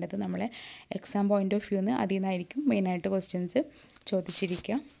ഫോക്കസ് ചെയ്യേണ്ടത്. നമ്മളെ എക്സാം പോയിൻ്റ് ഓഫ് വ്യൂന്ന് അതിൽ നിന്നായിരിക്കും മെയിനായിട്ട് ക്വസ്റ്റ്യൻസ്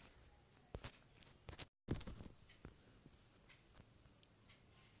ചോദിച്ചിരിക്കുക.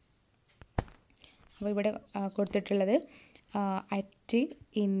 അപ്പോൾ ഇവിടെ കൊടുത്തിട്ടുള്ളത് അറ്റ്,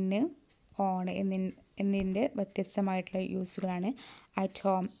 ഇന്ന്, ഓൺ എന്നിൻ്റെ വ്യത്യസ്തമായിട്ടുള്ള യൂസുകളാണ്. At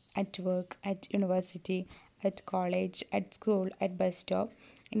home, at work, at university, at college, at school, at bus stop.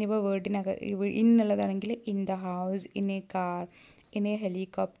 ഇനിയിപ്പോൾ ഇന്നുള്ളതാണെങ്കിൽ in the house, in A car, in A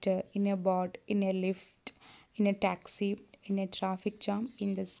helicopter, in A boat, in A lift, in A taxi, in A traffic jam, in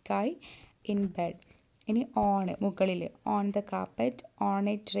the sky, in bed. ഇനി on, മുകളിൽ, on the carpet, on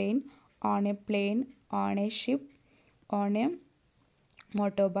A train, on a plane, on a ship, on a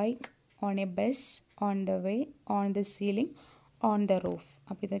motorbike, on a bus, on the way, on the ceiling, on the roof.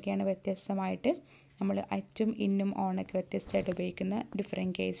 അപ്പോൾ ഇതൊക്കെയാണ് വ്യത്യസ്തമായിട്ട് നമ്മൾ അറ്റും ഇന്നും ഓണൊക്കെ വ്യത്യസ്തമായിട്ട് ഉപയോഗിക്കുന്ന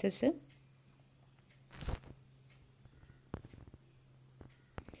different cases.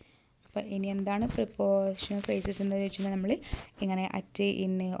 അപ്പോൾ ഇനി എന്താണ് പ്രിപ്പോസിഷൻ ഫ്രേസസ് എന്ന് ചോദിച്ചാൽ നമ്മൾ ഇങ്ങനെ അറ്റ്,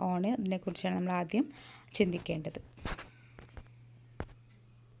 ഇന്ന്, ഓൺ ഇതിനെക്കുറിച്ചാണ് നമ്മൾ ആദ്യം ചിന്തിക്കേണ്ടത്.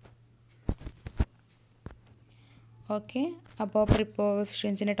 ഓക്കെ, അപ്പോൾ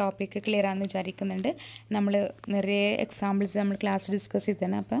പ്രിപ്പോസിഷൻസിൻ്റെ ടോപ്പിക്ക് ക്ലിയർ ആണെന്ന് വിചാരിക്കുന്നുണ്ട്. നമ്മൾ നിറയെ എക്സാമ്പിൾസ് നമ്മൾ ക്ലാസ് ഡിസ്കസ്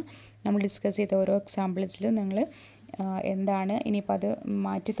ചെയ്തതാണ്. അപ്പോൾ നമ്മൾ ഡിസ്കസ് ചെയ്ത ഓരോ എക്സാമ്പിൾസിലും നിങ്ങൾ എന്താണ് ഇനിയിപ്പോൾ അത്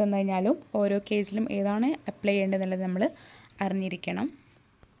മാറ്റി തന്നു കഴിഞ്ഞാലും ഓരോ കേസിലും ഏതാണ് അപ്ലൈ ചെയ്യേണ്ടതെന്നുള്ളത് നമ്മൾ അറിഞ്ഞിരിക്കണം.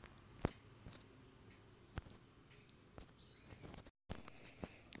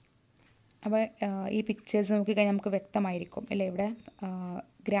 അപ്പോൾ ഈ പിക്ചേഴ്സ് നോക്കി കഴിഞ്ഞാൽ നമുക്ക് വ്യക്തമായിരിക്കും അല്ലേ. ഇവിടെ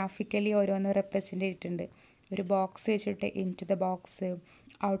ഗ്രാഫിക്കലി ഓരോന്നും റെപ്രസെൻ്റ് ചെയ്തിട്ടുണ്ട്. ഒരു ബോക്സ് വെച്ചിട്ട് in to the box,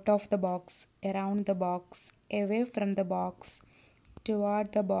 out of the box, around the box, away from the box,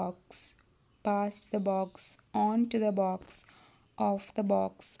 toward the box, past the box, on to the box, of the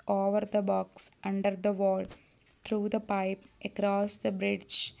box, over the box, under the wall, through the pipe, across the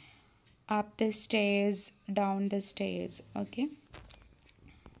bridge, up the stairs, down the stairs. Okay,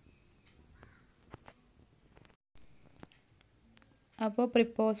 അപ്പോൾ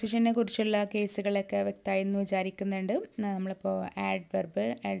പ്രിപ്പോസിഷനെ കുറിച്ചുള്ള കേസുകളൊക്കെ വ്യക്തമായി എന്ന് വിചാരിക്കുന്നുണ്ട്. നമ്മളിപ്പോൾ adverb,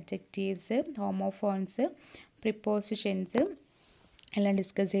 adjectives, homophones, prepositions എല്ലാം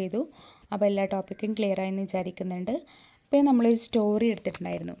discuss ചെയ്തു. അപ്പോൾ എല്ലാ ടോപ്പിക്കും ക്ലിയർ ആയെന്ന് വിചാരിക്കുന്നുണ്ട്. പിന്നെ നമ്മളൊരു സ്റ്റോറി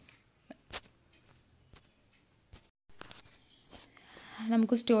എടുത്തിട്ടുണ്ടായിരുന്നു.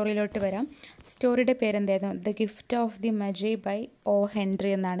 നമുക്ക് സ്റ്റോറിയിലോട്ട് വരാം. സ്റ്റോറിയുടെ പേരെന്തായിരുന്നു? The gift of the മജി by O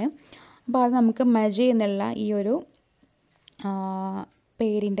Henry എന്നാണ്. അപ്പോൾ അത് നമുക്ക് മജി എന്നുള്ള ഈ ഒരു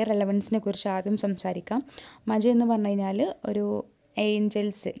പേരിൻ്റെ റെലവൻസിനെ കുറിച്ച് ആദ്യം സംസാരിക്കാം. മജ എന്ന് പറഞ്ഞു കഴിഞ്ഞാൽ ഒരു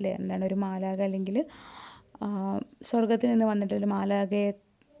ഏഞ്ചൽസ് അല്ലേ, എന്താണ് ഒരു മാലാഖ അല്ലെങ്കിൽ സ്വർഗത്തിൽ നിന്ന് വന്നിട്ടൊരു മാലാഖയെ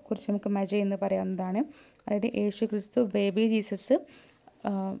കുറിച്ച് നമുക്ക് മജ എന്ന് പറയാവുന്നതാണ്. അതായത് യേശു ക്രിസ്തു ബേബി ജീസസ്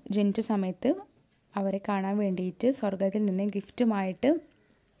ജനിച്ച സമയത്ത് അവരെ കാണാൻ വേണ്ടിയിട്ട് സ്വർഗത്തിൽ നിന്ന് ഗിഫ്റ്റുമായിട്ട്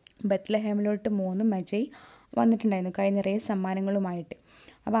ബത്ലഹേമിലോട്ട് 3 മജൈ വന്നിട്ടുണ്ടായിരുന്നു, കൈ നിറയെ സമ്മാനങ്ങളുമായിട്ട്.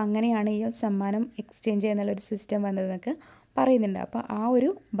 അപ്പോൾ അങ്ങനെയാണ് ഈ സമ്മാനം എക്സ്ചേഞ്ച് ചെയ്യുന്നുള്ളൊരു സിസ്റ്റം വന്നതെന്നൊക്കെ പറയുന്നുണ്ട്. അപ്പോൾ ആ ഒരു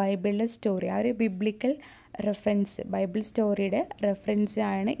ബൈബിളിലെ സ്റ്റോറി, ആ ഒരു ബിബ്ലിക്കൽ റെഫറൻസ്, ബൈബിൾ സ്റ്റോറിയുടെ റെഫറൻസ്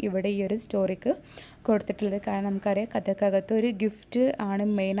ആണ് ഇവിടെ ഈ ഒരു സ്റ്റോറിക്ക് കൊടുത്തിട്ടുള്ളത്. കാരണം നമുക്കറിയാം കഥക്കകത്ത് ഒരു ഗിഫ്റ്റ് ആണ്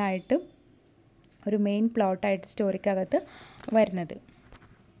മെയിനായിട്ട്, ഒരു മെയിൻ പ്ലോട്ടായിട്ട് സ്റ്റോറിക്കകത്ത് വരുന്നത്.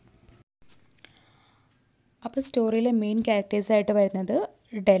 അപ്പോൾ സ്റ്റോറിയിലെ മെയിൻ ക്യാരക്ടേഴ്സായിട്ട് വരുന്നത്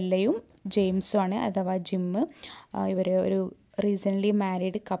ഡെല്ലയും ജെയിംസും ആണ്, അഥവാ ജിമ്മ്. ഇവർ ഒരു റീസെൻ്റ്ലി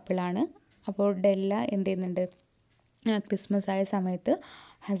മാരീഡ് കപ്പിളാണ്. അപ്പോൾ ഡെല്ല എന്ത് ചെയ്യുന്നുണ്ട്, ക്രിസ്മസ് ആയ സമയത്ത്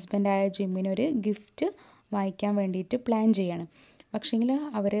ഹസ്ബൻഡായ ജിമ്മിനൊരു ഗിഫ്റ്റ് വാങ്ങിക്കാൻ വേണ്ടിയിട്ട് പ്ലാൻ ചെയ്യാണ്. പക്ഷേങ്കിൽ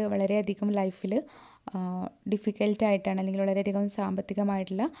അവർ വളരെയധികം ലൈഫിൽ ഡിഫിക്കൽട്ടായിട്ടാണ്, അല്ലെങ്കിൽ വളരെയധികം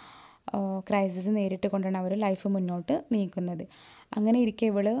സാമ്പത്തികമായിട്ടുള്ള ക്രൈസിസ് നേരിട്ട് കൊണ്ടാണ് അവർ ലൈഫ് മുന്നോട്ട് നീക്കുന്നത്. അങ്ങനെ ഇരിക്കെ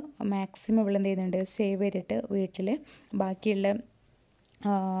മാക്സിമം എന്ത് ചെയ്യുന്നുണ്ട്, സേവ് ചെയ്തിട്ട് വീട്ടിൽ ബാക്കിയുള്ള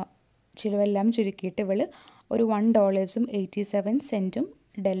ചിലവെല്ലാം ചുരുക്കിയിട്ട് ഒരു $1.87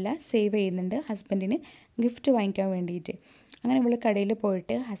 ഡെല്ല സേവ് ചെയ്യുന്നുണ്ട് ഹസ്ബൻഡിന് ഗിഫ്റ്റ് വാങ്ങിക്കാൻ വേണ്ടിയിട്ട്. അങ്ങനെ കടയിൽ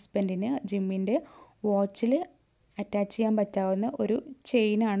പോയിട്ട് ഹസ്ബൻഡിന് ജിമ്മിൻ്റെ വാച്ചിൽ അറ്റാച്ച് ചെയ്യാൻ പറ്റാവുന്ന ഒരു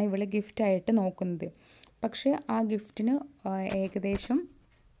ചെയിനാണ് ഗിഫ്റ്റായിട്ട് നോക്കുന്നത്. പക്ഷേ ആ ഗിഫ്റ്റിന് ഏകദേശം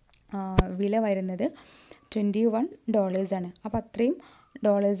വില വരുന്നത് $21 ആണ്. അപ്പോൾ അത്രയും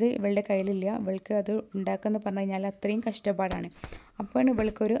ഡോളേഴ്സ് ഇവളുടെ കയ്യിലില്ല. ഇവൾക്ക് അത് ഉണ്ടാക്കുമെന്ന് പറഞ്ഞു കഴിഞ്ഞാൽ അത്രയും കഷ്ടപ്പാടാണ്. അപ്പോഴാണ്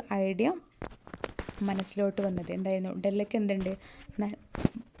ഇവൾക്കൊരു ഐഡിയ മനസ്സിലോട്ട് വന്നത്. എന്തായിരുന്നു, ഡെല്ലയ്ക്ക് എന്തുണ്ട്,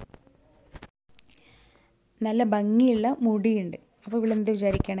 നല്ല ഭംഗിയുള്ള മുടിയുണ്ട്. അപ്പോൾ ഇവളെന്ത്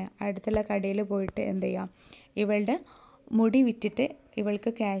വിചാരിക്കുകയാണ്, അടുത്തുള്ള കടയിൽ പോയിട്ട് എന്ത് ചെയ്യുക, ഇവളുടെ മുടി വിറ്റിട്ട് ഇവൾക്ക്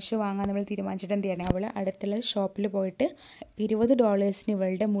ക്യാഷ് വാങ്ങാൻ ഇവൾ തീരുമാനിച്ചിട്ട് എന്ത് ചെയ്യണേ, അവൾ അടുത്തുള്ള ഷോപ്പിൽ പോയിട്ട് $20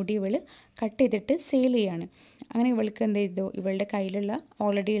 ഇവളുടെ മുടി ഇവൾ കട്ട് ചെയ്തിട്ട് സെയിൽ ചെയ്യാണ്. അങ്ങനെ ഇവൾക്ക് എന്ത് ചെയ്തു, ഇവളുടെ കയ്യിലുള്ള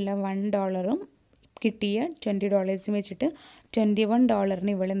ഓൾറെഡി ഉള്ള $1 കിട്ടിയ $20 വെച്ചിട്ട്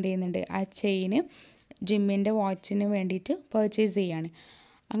 $21 ഇവൾ എന്ത് ചെയ്യുന്നുണ്ട്, ആ ചെയിന് ജിമ്മിൻ്റെ വാച്ചിന് വേണ്ടിയിട്ട് പർച്ചേസ് ചെയ്യാണ്.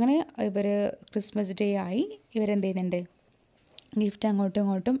 അങ്ങനെ ഇവർ ക്രിസ്മസ് ഡേ ആയി, ഇവരെന്ത് ചെയ്യുന്നുണ്ട്, ഗിഫ്റ്റ് അങ്ങോട്ടും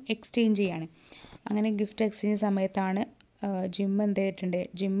ഇങ്ങോട്ടും എക്സ്ചേഞ്ച് ചെയ്യാണ്. അങ്ങനെ ഗിഫ്റ്റ് എക്സ്ചേഞ്ച് സമയത്താണ് ജിമ്മ് എന്ത് ചെയ്തിട്ടുണ്ട്,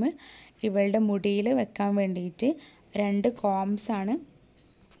 ജിമ്മ് ഇവളുടെ മുടിയിൽ വെക്കാൻ വേണ്ടിയിട്ട് 2 കോംസാണ്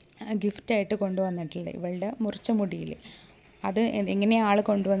ഗിഫ്റ്റായിട്ട് കൊണ്ടുവന്നിട്ടുള്ളത് ഇവളുടെ മുറിച്ച മുടിയിൽ. അത് എങ്ങനെയാണ് ആൾ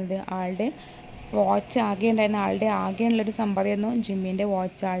കൊണ്ടുവന്നത്, ആളുടെ വാച്ച് ആകെ ഉണ്ടായിരുന്ന ആളുടെ ആകെയുള്ളൊരു സമ്പാദ്യമായിരുന്നു ജിമ്മിൻ്റെ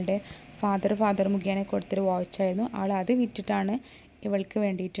വാച്ച്. ആളുടെ ഫാദർ മുഖേന കൊടുത്തൊരു വാച്ചായിരുന്നു. ആൾ അത് വിറ്റിട്ടാണ് ഇവൾക്ക്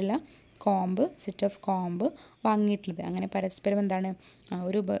വേണ്ടിയിട്ടുള്ള സെറ്റ് ഓഫ് കോംബ് വാങ്ങിയിട്ടുള്ളത്. അങ്ങനെ പരസ്പരം എന്താണ്,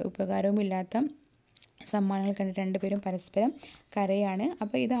 ഒരു ഉപകാരവുമില്ലാത്ത സമ്മാനങ്ങൾ കണ്ടിട്ട് രണ്ടുപേരും പരസ്പരം കരയാണ്.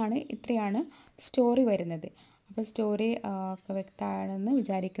 അപ്പോൾ ഇത്രയാണ് സ്റ്റോറി വരുന്നത്. അപ്പോൾ സ്റ്റോറി വ്യക്തമാണെന്ന്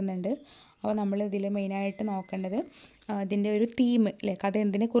വിചാരിക്കുന്നുണ്ട്. അപ്പോൾ നമ്മൾ ഇതിൽ മെയിനായിട്ട് നോക്കേണ്ടത് ഇതിൻ്റെ ഒരു തീം അല്ലേ, കഥ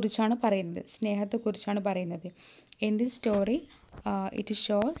എന്തിനെ കുറിച്ചാണ് പറയുന്നത്, സ്നേഹത്തെക്കുറിച്ചാണ് പറയുന്നത്. In this story it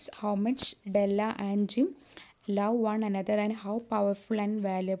shows how much Della and gym love one another and how powerful and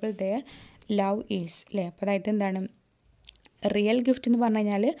valuable there love is അല്ലേ. അപ്പോൾ അതായത് എന്താണ്, റിയൽ ഗിഫ്റ്റ് എന്ന് പറഞ്ഞു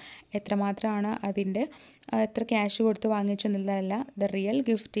കഴിഞ്ഞാൽ എത്രമാത്രമാണ് അതിൻ്റെ എത്ര ക്യാഷ് കൊടുത്ത് വാങ്ങിച്ചെന്നുള്ളതല്ല. The real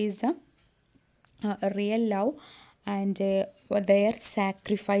gift is the real love and their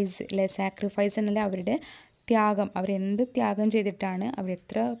sacrifice അല്ലേ. സാക്രിഫൈസ് എന്നല്ല, അവരുടെ ത്യാഗം, അവരെന്ത് ത്യാഗം ചെയ്തിട്ടാണ്,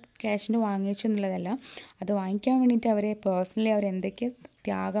 അവരെത്ര ക്യാഷിന് വാങ്ങിച്ചു എന്നുള്ളതല്ല, അത് വാങ്ങിക്കാൻ വേണ്ടിയിട്ട് പേഴ്സണലി അവരെന്തൊക്കെ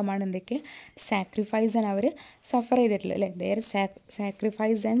ത്യാഗമാണ്, എന്തൊക്കെ സാക്രിഫൈസാണ് അവർ സഫർ ചെയ്തിട്ടുള്ളത് അല്ലേ. There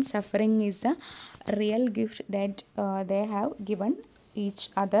sacrifice and suffering is A real gift that they have given each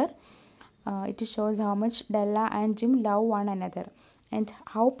other. It shows how much Della and Jim love one another and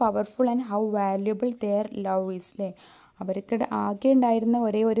how powerful and how valuable their love is അല്ലേ. അവർക്ക് ആകെ ഉണ്ടായിരുന്ന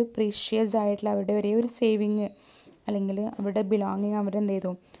ഒരേ ഒരു precious ആയിട്ടുള്ള അവരുടെ ഒരേ ഒരു സേവിങ് അല്ലെങ്കിൽ അവരുടെ ബിലോങ്ങിങ് അവരെന്ത്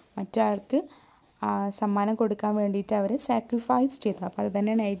ചെയ്തു, മറ്റൊരാൾക്ക് സമ്മാനം കൊടുക്കാൻ വേണ്ടിയിട്ട് അവർ സാക്രിഫൈസ് ചെയ്തു. അപ്പോൾ അത്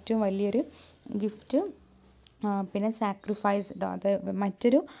തന്നെയാണ് ഏറ്റവും വലിയൊരു ഗിഫ്റ്റ്. പിന്നെ സാക്രിഫൈസ് അത്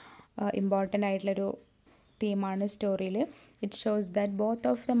മറ്റൊരു ഇമ്പോർട്ടൻ്റ് ആയിട്ടുള്ളൊരു തീമാണ് സ്റ്റോറിയിൽ. It shows that both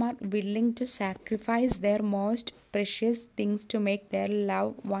of them are willing to sacrifice there most precious things to make their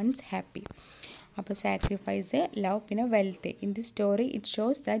love once happy. അപ്പോൾ സാക്രിഫൈസ്, ലവ്, പിന്നെ wealth. In the story it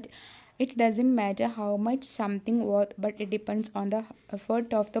shows that it doesn't matter how much something worth but it depends on the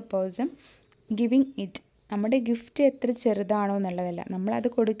effort of the person giving it. നമ്മുടെ gift എത്ര ചെറുതാണോ എന്നുള്ളതല്ല, നമ്മളത്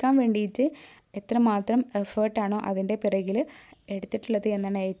കൊടുക്കാൻ വേണ്ടിയിട്ട് എത്രമാത്രം എഫേർട്ടാണോ അതിൻ്റെ പിറകിൽ എടുത്തിട്ടുള്ളത്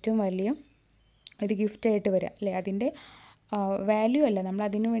എന്നാണ് ഏറ്റവും വലിയ ഒരു ഗിഫ്റ്റായിട്ട് വരിക അല്ലേ. അതിൻ്റെ വാല്യൂ അല്ല, നമ്മൾ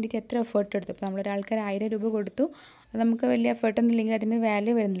അതിന് വേണ്ടിയിട്ട് എത്ര എഫേർട്ട് എടുത്തു. ഇപ്പോൾ നമ്മളൊരാൾക്ക് 1000 രൂപ കൊടുത്തു, അത് നമുക്ക് വലിയ എഫേർട്ടൊന്നും ഇല്ലെങ്കിൽ അതിന്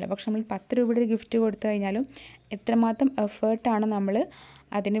വാല്യൂ വരുന്നില്ല. പക്ഷെ നമ്മൾ 10 രൂപയുടെ ഗിഫ്റ്റ് കൊടുത്തു കഴിഞ്ഞാലും എത്രമാത്രം എഫേർട്ടാണ് നമ്മൾ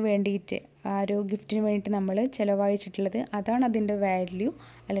അതിന് വേണ്ടിയിട്ട്, ആ ഒരു ഗിഫ്റ്റിന് വേണ്ടിയിട്ട് നമ്മൾ ചിലവഴിച്ചിട്ടുള്ളത്, അതാണ് അതിൻ്റെ വാല്യൂ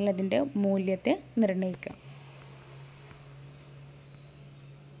അല്ലെങ്കിൽ അതിൻ്റെ മൂല്യത്തെ നിർണ്ണയിക്കുക.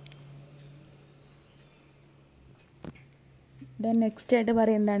 ദെൻ നെക്സ്റ്റ് ആയിട്ട്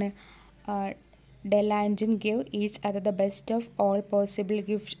പറയുന്നതാണ് Della and Jim gave each other the best of all possible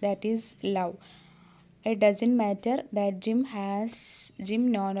gifts, that is love. It doesn't matter that Jim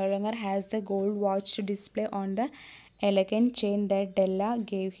no longer has the gold watch to display on the elegant chain that Della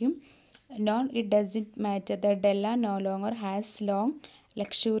gave him, nor it doesn't matter that Della no longer has long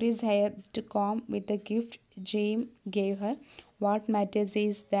luxurious hair to comb with the gift Jim gave her. What matters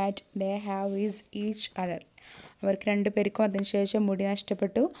is that they have is each other. അവർക്ക് രണ്ടുപേർക്കും അതിനുശേഷം മുടി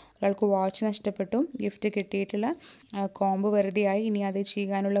നഷ്ടപ്പെട്ടു, ഒരാൾക്ക് watch നഷ്ടപ്പെട്ടു, gift കിട്ടിയിട്ടുള്ള comb വെറുതെയായി, ഇനി അത്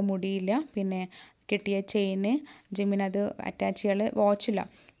ചെയ്യാനുള്ള മുടിയില്ല, പിന്നെ കിട്ടിയ ചെയിന് ജിമ്മിനത് അറ്റാച്ച് ചെയ്യാനുള്ള വാച്ചില്ല.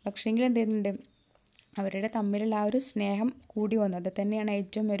 പക്ഷേങ്കിൽ എന്ത് ചെയ്യുന്നുണ്ട്, അവരുടെ തമ്മിലുള്ള ആ ഒരു സ്നേഹം കൂടി വന്നു. അത് തന്നെയാണ്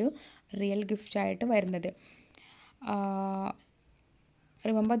ഏറ്റവും ഒരു റിയൽ ഗിഫ്റ്റായിട്ട് വരുന്നത്.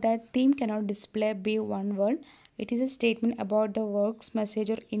 Remember that theme cannot display B one word. It is a statement about the work's message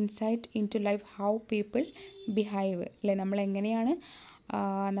or insight into life, how people behave അല്ലേ. നമ്മളെങ്ങനെയാണ്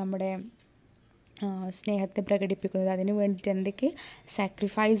നമ്മുടെ സ്നേഹത്തെ പ്രകടിപ്പിക്കുന്നത്, അതിന് വേണ്ടിയിട്ട് എന്തൊക്കെ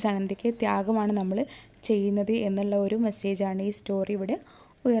സാക്രിഫൈസാണ്, എന്തൊക്കെ ത്യാഗമാണ് നമ്മൾ ചെയ്യുന്നത് എന്നുള്ള ഒരു മെസ്സേജാണ് ഈ സ്റ്റോറി ഇവിടെ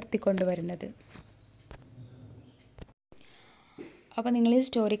ഉയർത്തിക്കൊണ്ടുവരുന്നത്. അപ്പോൾ നിങ്ങൾ ഈ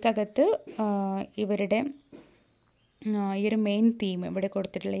സ്റ്റോറിക്കകത്ത് ഇവരുടെ ഈ ഒരു മെയിൻ തീം ഇവിടെ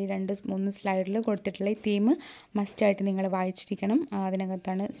കൊടുത്തിട്ടുള്ള ഈ 2-3 സ്ലൈഡിൽ കൊടുത്തിട്ടുള്ള ഈ തീം മസ്റ്റായിട്ട് നിങ്ങൾ വായിച്ചിരിക്കണം.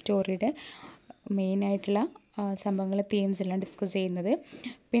 അതിനകത്താണ് സ്റ്റോറിയുടെ മെയിനായിട്ടുള്ള സംഭവങ്ങൾ തീംസ് എല്ലാം ഡിസ്കസ് ചെയ്യുന്നത്.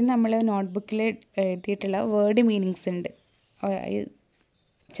 പിന്നെ നമ്മൾ നോട്ട്ബുക്കിൽ എഴുതിയിട്ടുള്ള വേർഡ് മീനിങ്സ് ഉണ്ട്. ഈ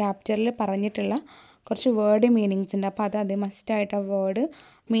ചാപ്റ്ററിൽ പറഞ്ഞിട്ടുള്ള കുറച്ച് വേർഡ് മീനിങ്സ് ഉണ്ട്. അപ്പോൾ അത് മസ്റ്റായിട്ട് ആ വേർഡ്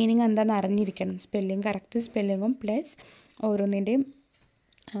മീനിങ് എന്താണെന്ന് അറിഞ്ഞിരിക്കണം. കറക്റ്റ് സ്പെല്ലിങ്ങും പ്ലസ് ഓരോന്നിൻ്റെയും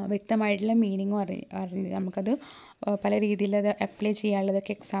വ്യക്തമായിട്ടുള്ള മീനിങ്ങും അറിഞ്ഞ് നമുക്കത് പല രീതിയിൽ അത് അപ്ലൈ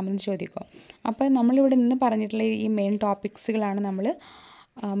ചെയ്യാനുള്ളതൊക്കെ എക്സാമിന് ചോദിക്കും. അപ്പോൾ നമ്മളിവിടെ നിന്ന് പറഞ്ഞിട്ടുള്ള ഈ മെയിൻ ടോപ്പിക്സുകളാണ് നമ്മൾ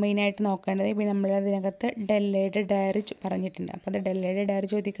മെയിനായിട്ട് നോക്കേണ്ടത്. പിന്നെ നമ്മളതിനകത്ത് ഡെല്ലയുടെ ഡയറി പറഞ്ഞിട്ടുണ്ട്. അപ്പോൾ അത് ഡെല്ലയുടെ ഡയറി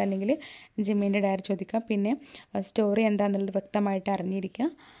ചോദിക്കുക, അല്ലെങ്കിൽ ജിമ്മിൻ്റെ ഡയറി ചോദിക്കുക. പിന്നെ സ്റ്റോറി എന്താണെന്നുള്ളത് വ്യക്തമായിട്ട് അറിഞ്ഞിരിക്കുക.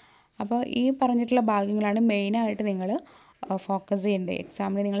 അപ്പോൾ ഈ പറഞ്ഞിട്ടുള്ള ഭാഗങ്ങളാണ് മെയിനായിട്ട് നിങ്ങൾ ഫോക്കസ് ചെയ്യേണ്ടത്.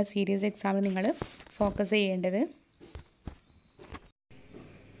 എക്സാമിന് നിങ്ങൾ സീരിയസ് എക്സാമിന് നിങ്ങൾ ഫോക്കസ് ചെയ്യേണ്ടത്.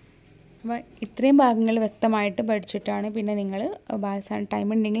 അപ്പോൾ ഇത്രയും ഭാഗങ്ങൾ വ്യക്തമായിട്ട് പഠിച്ചിട്ടാണ് പിന്നെ നിങ്ങൾ ടൈം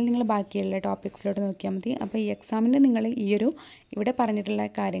ഉണ്ടെങ്കിൽ നിങ്ങൾ ബാക്കിയുള്ള ടോപ്പിക്സിലോട്ട് നോക്കിയാൽ മതി. അപ്പോൾ ഈ എക്സാമിന് നിങ്ങൾ ഇവിടെ പറഞ്ഞിട്ടുള്ള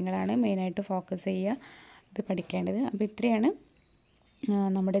കാര്യങ്ങളാണ് മെയിനായിട്ട് ഫോക്കസ് ചെയ്യുക, ഇത് പഠിക്കേണ്ടത്. അപ്പോൾ ഇത്രയാണ്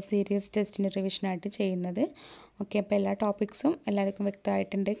നമ്മുടെ സീരിയസ് ടെസ്റ്റിൻ്റെ റിവിഷനായിട്ട് ചെയ്യുന്നത്. ഓക്കെ, അപ്പോൾ എല്ലാ ടോപ്പിക്സും എല്ലാവർക്കും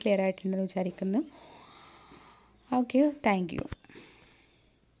വ്യക്തമായിട്ടുണ്ട്, ക്ലിയർ ആയിട്ടുണ്ടെന്ന് വിചാരിക്കുന്നു. Okay, thank you.